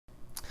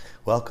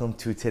Welcome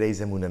to today's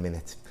Emunah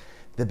Minute.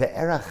 The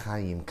Be'er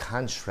HaChaim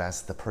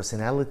contrasts the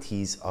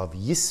personalities of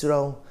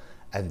Yisro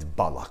and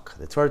Balak.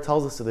 The Torah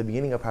tells us at the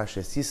beginning of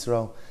Parshas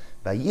Yisro,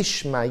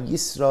 Vayishma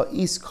Yisro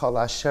is kol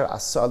asher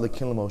asa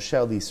Elokim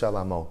Moshe Yisrael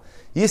amo.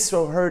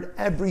 Yisro heard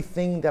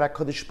everything that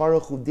HaKadosh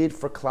Baruch Hu did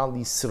for Klal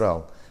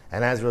Yisrael.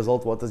 And as a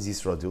result, what does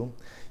Yisro do?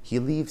 He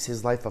leaves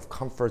his life of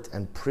comfort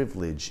and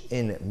privilege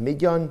in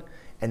Midyan,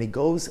 and he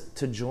goes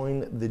to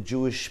join the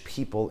Jewish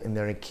people in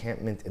their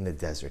encampment in the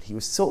desert. He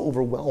was so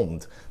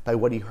overwhelmed by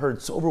what he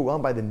heard, so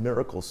overwhelmed by the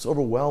miracles, so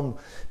overwhelmed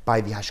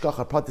by the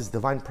Hashgacha Pratis,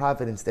 divine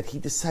providence, that he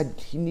decided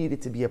he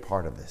needed to be a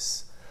part of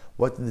this.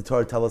 What did the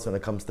Torah tell us when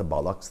it comes to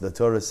Balak? So the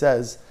Torah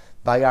says,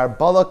 Vayar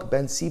Balak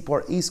ben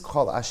Sipor is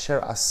kol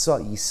asher asa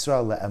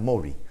Yisrael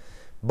le'emori.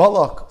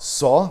 Balak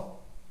saw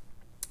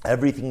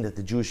everything that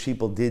the Jewish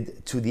people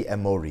did to the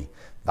Emori.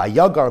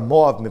 Vayagar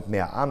Moav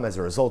mipnei ha'am. As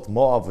a result,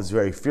 Moav was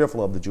very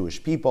fearful of the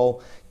Jewish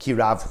people.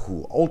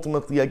 Kiravhu.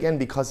 Ultimately, again,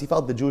 because he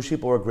felt the Jewish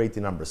people were great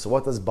in numbers. So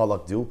what does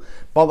Balak do?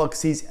 Balak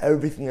sees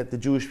everything that the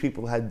Jewish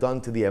people had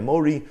done to the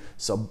Emori.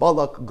 So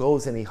Balak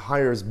goes and he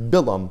hires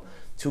Bilam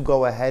to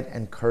go ahead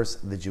and curse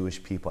the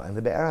Jewish people. And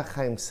the Be'er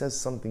HaChaim says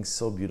something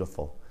so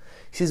beautiful.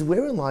 He says,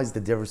 wherein lies the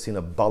difference between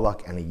a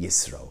Balak and a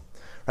Yisro?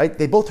 Right?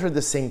 They both heard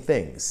the same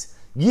things.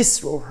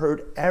 Yisro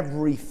heard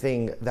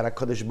everything that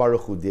HaKadosh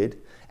Baruch Hu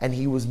did, and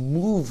he was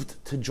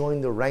moved to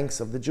join the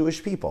ranks of the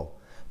Jewish people.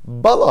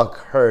 Balak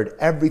heard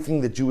everything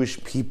the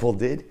Jewish people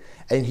did,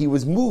 and he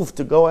was moved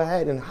to go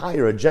ahead and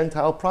hire a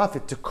Gentile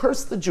prophet to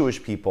curse the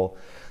Jewish people.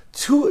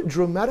 Two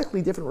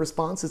dramatically different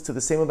responses to the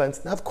same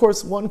events. Now, of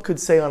course, one could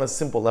say on a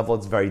simple level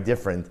it's very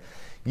different.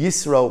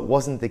 Yisro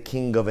wasn't the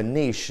king of a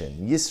nation.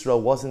 Yisro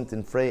wasn't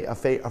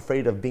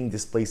afraid of being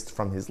displaced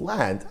from his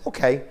land.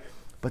 Okay,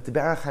 but the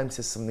Be'er HaChaim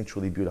says something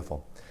truly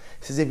beautiful.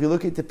 He says, if you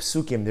look at the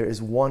Psukim, there is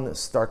one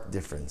stark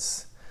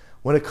difference.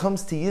 When it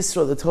comes to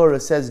Yisro, the Torah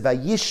says,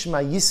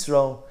 Vayishma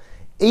Yisro,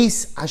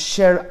 Eis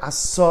Asher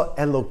Asa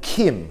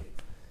Elokim.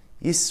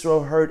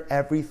 Yisro heard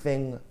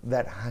everything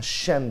that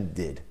Hashem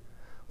did.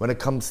 When it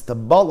comes to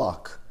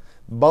Balak,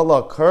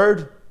 Balak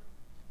heard,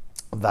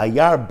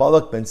 Vayar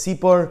Balak ben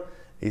Sipor,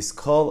 is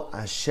called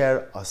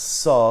Asher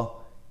Asa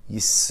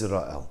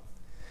Yisrael.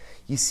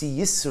 You see,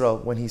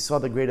 Yisro, when he saw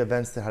the great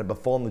events that had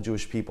befallen the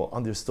Jewish people,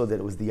 understood that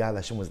it was the Yad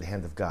Hashem, was the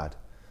hand of God.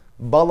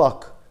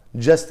 Balak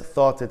just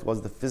thought it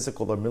was the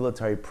physical or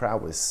military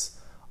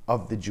prowess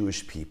of the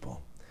Jewish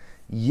people.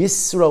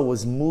 Yisro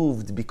was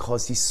moved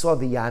because he saw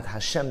the Yad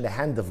Hashem, the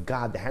hand of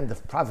God, the hand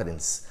of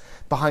providence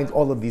behind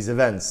all of these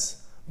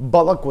events.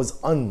 Balak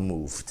was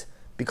unmoved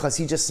because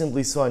he just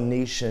simply saw a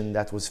nation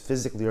that was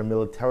physically or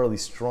militarily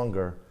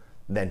stronger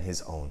than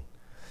his own.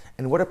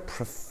 And what a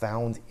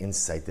profound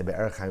insight the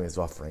Be'er HaChaim is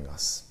offering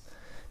us.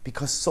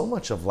 Because so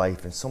much of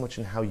life and so much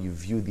in how you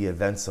view the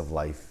events of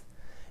life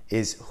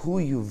is who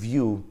you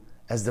view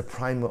as the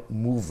prime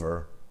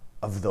mover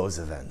of those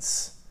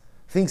events.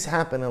 Things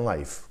happen in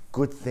life,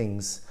 good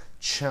things,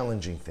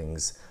 challenging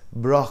things,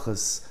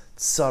 brachas,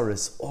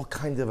 tsaris, all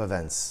kinds of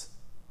events.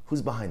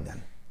 Who's behind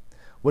them?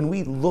 When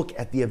we look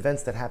at the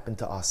events that happen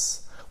to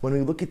us, when we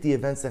look at the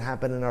events that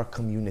happen in our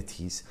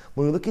communities,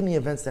 when we look at the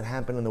events that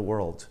happen in the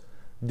world,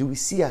 do we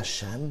see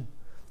Hashem?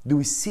 Do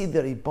we see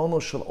the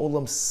Ribono Shel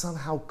Olam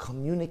somehow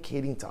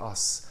communicating to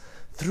us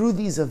through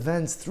these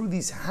events, through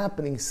these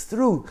happenings,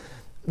 through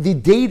the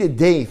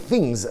day-to-day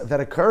things that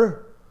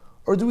occur?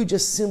 Or do we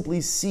just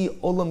simply see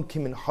Olam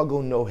Kimin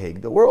Hago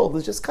Noheg? The world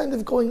is just kind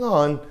of going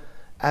on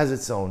as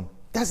its own.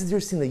 That's the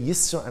difference between a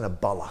Yisro and a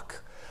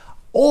Balak.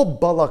 All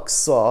Balak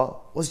saw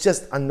was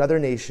just another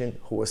nation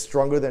who was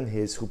stronger than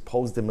his, who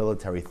posed a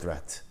military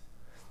threat.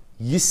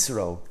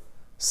 Yisro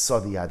saw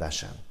the Yad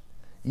Hashem.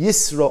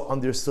 Yisro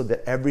understood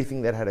that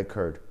everything that had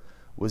occurred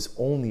was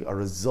only a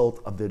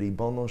result of the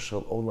Ribono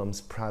Shel Olam's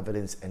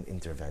providence and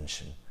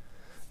intervention.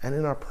 And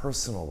in our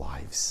personal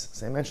lives,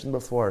 as I mentioned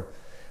before,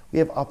 we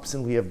have ups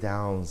and we have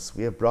downs,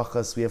 we have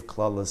brachas, we have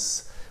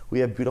klalas, we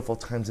have beautiful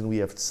times and we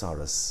have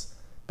tsaras.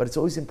 But it's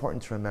always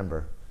important to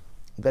remember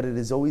that it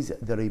is always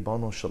the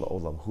Ribono Shel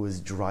Olam who is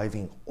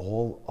driving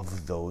all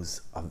of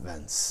those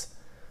events.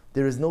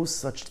 There is no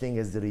such thing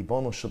as the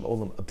Ribono Shel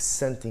Olam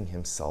absenting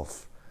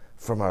himself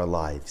from our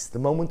lives. The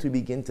moment we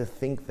begin to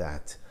think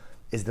that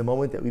is the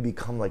moment that we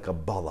become like a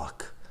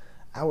Balak.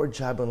 Our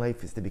job in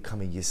life is to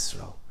become a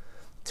Yisro,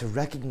 to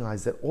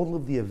recognize that all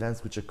of the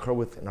events which occur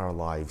within our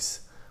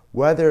lives,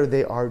 whether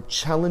they are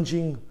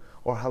challenging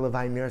or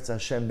halavai miratz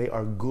Hashem, they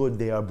are good,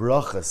 they are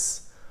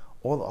brachas,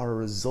 all are a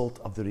result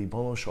of the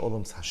Ribono Shel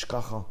Olam's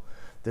hashgacha,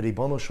 the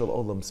Ribono Shel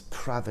Olam's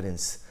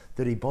providence,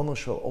 the Ribono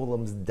Shel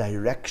Olam's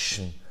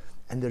direction,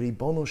 and the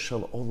Ribono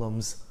Shel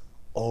Olam's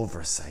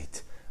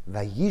oversight.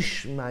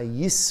 Vayishma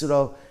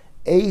Yisro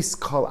Eis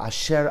Kol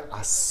Asher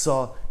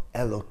Asa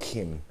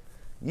Elokim.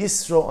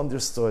 Yisro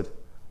understood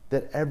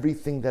that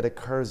everything that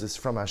occurs is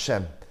from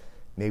Hashem.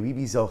 May we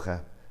be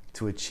zocha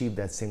to achieve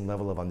that same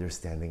level of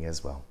understanding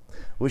as well.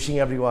 Wishing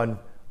everyone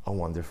a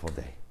wonderful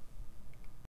day.